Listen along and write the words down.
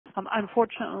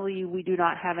Unfortunately, we do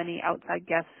not have any outside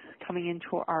guests coming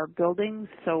into our building,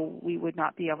 so we would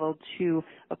not be able to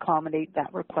accommodate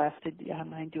that request.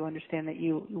 I do understand that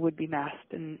you would be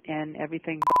masked and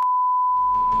everything.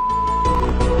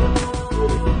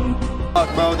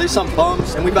 Bro, there's some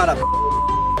bums, and we about to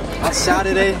on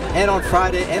Saturday and on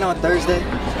Friday and on Thursday.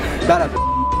 About to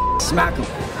smack them.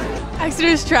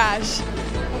 Exeter's trash.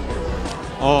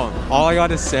 Oh, all I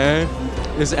gotta say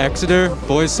is Exeter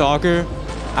boys soccer,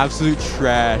 absolute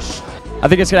trash. I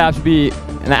think it's gonna have to be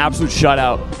an absolute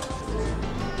shutout.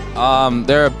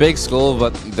 They're a big school,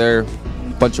 but they're a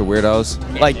bunch of weirdos.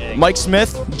 Like Mike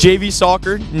Smith, JV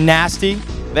soccer, nasty.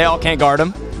 They all can't guard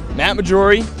him. Matt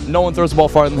Majori, no one throws the ball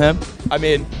farther than him. I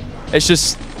mean, it's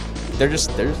just they're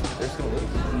just gonna lose.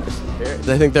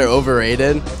 I think they're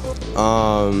overrated,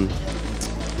 and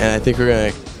I think we're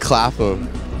gonna clap them.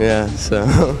 Yeah, so.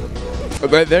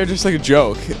 But they're just like a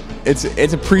joke. It's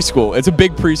a preschool. It's a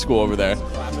big preschool over there.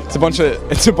 It's a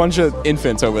bunch of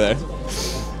infants over there.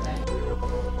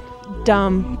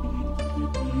 Dumb.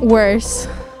 Worse.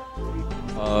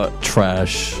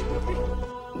 Trash.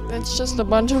 It's just a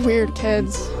bunch of weird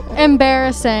kids.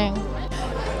 Embarrassing.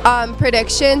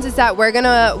 Predictions is that we're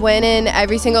gonna win in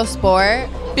every single sport.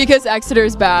 Because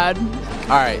Exeter's bad.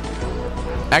 Alright,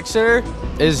 Exeter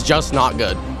is just not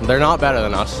good. They're not better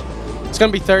than us. It's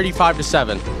gonna be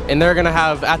 35-7, and they're gonna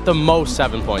have at the most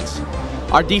 7 points.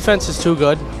 Our defense is too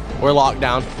good. We're locked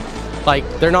down. Like,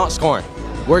 they're not scoring.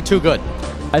 We're too good.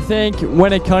 I think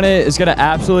Winnacunnet is gonna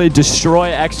absolutely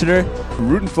destroy Exeter. I'm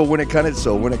rooting for Winnacunnet,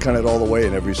 so Winnacunnet all the way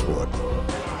in every sport.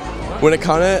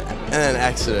 Winnacunnet and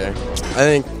Exeter.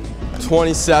 I think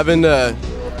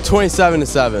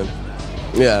 27-7.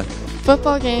 Yeah.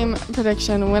 Football game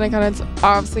prediction. Winnacunnet's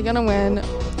obviously gonna win.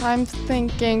 I'm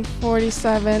thinking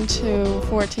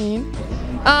 47-14.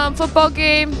 Football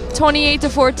game,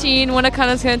 28-14.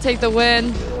 Winnacunnet's gonna take the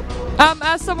win.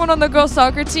 As someone on the girls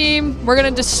soccer team, we're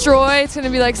gonna destroy. It's gonna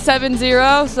be like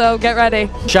 7-0, so get ready.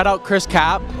 Shout out Chris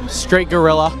Cap, straight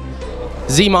gorilla.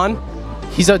 Zeman,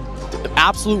 he's an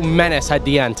absolute menace at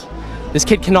the end. This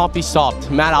kid cannot be stopped.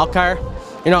 Matt Alkire,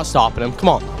 you're not stopping him. Come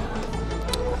on.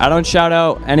 I don't shout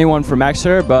out anyone from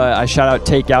Exeter, but I shout out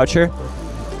Tate Goucher.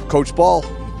 Coach Ball,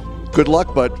 good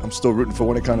luck, but I'm still rooting for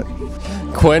Winnacunnet.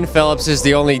 Quinn Phillips is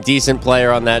the only decent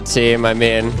player on that team. I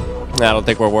mean, I don't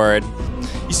think we're worried.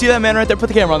 You see that man right there? Put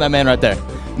the camera on that man right there.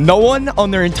 No one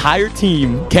on their entire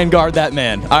team can guard that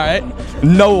man, all right?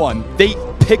 No one. They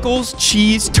pickles,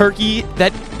 cheese, turkey,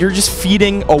 that you're just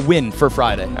feeding a win for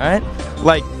Friday, all right?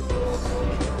 Like,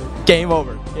 game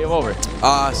over. Game over.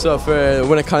 So for the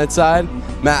Winnacunnet side,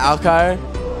 Matt Alkire,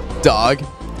 dog.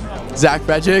 Zach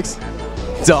Fredericks,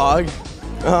 dog.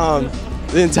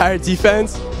 The entire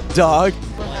defense, dog.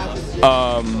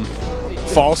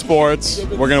 Fall sports,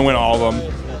 we're gonna win all of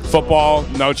them. Football,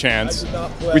 no chance.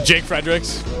 With Jake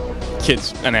Fredericks,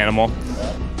 kid's an animal.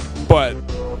 But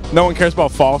no one cares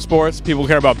about fall sports. People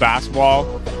care about basketball,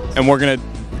 and we're gonna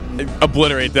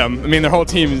obliterate them. I mean, their whole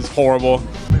team is horrible.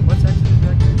 What's Exeter's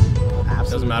record?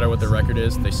 Doesn't matter what their record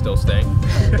is, they still stink.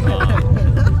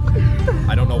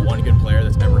 I don't know one good player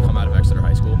that's ever come out of Exeter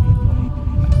High School.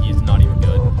 He's not even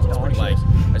good. Like,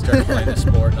 I started playing this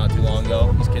sport not too long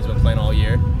ago. These kids have been playing all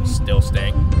year, still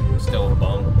stink, still a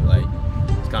bum. Like,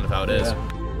 it's kind of how it is. Yeah.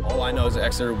 All I know is that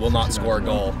Exeter will not score a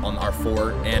goal on our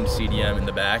forward and CDM in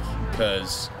the back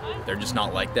because they're just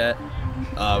not like that.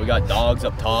 We got dogs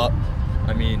up top.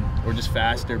 I mean, we're just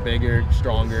faster, bigger,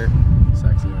 stronger.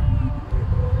 Sexier.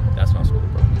 That's not school,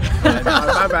 bro.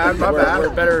 My bad.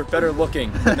 We're better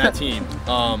looking than that team.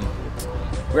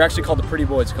 We're actually called the Pretty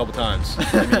Boys a couple times.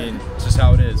 I mean, it's just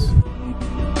how it is.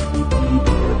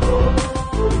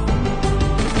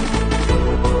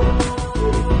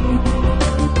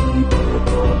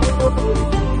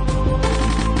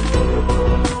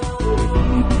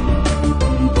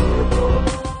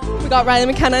 We got Riley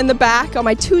McKenna in the back, got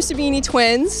my two Savini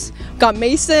twins, got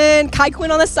Mason, Kai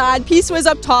Quinn on the side, Peace Wiz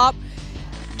up top,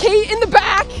 Kate in the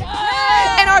back,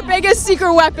 and our biggest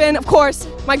secret weapon, of course,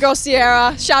 my girl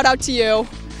Sierra. Shout out to you.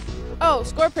 Oh,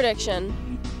 score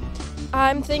prediction.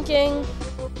 I'm thinking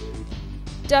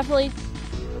definitely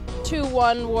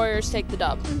 2-1 Warriors take the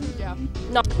dub. Yeah.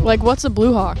 No. Like, what's a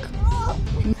Blue Hawk?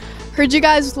 Heard you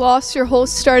guys lost your whole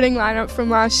starting lineup from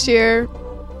last year.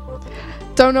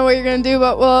 Don't know what you're gonna do,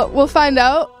 but we'll find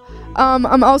out.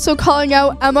 I'm also calling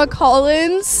out Emma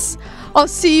Collins. I'll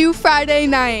see you Friday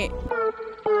night.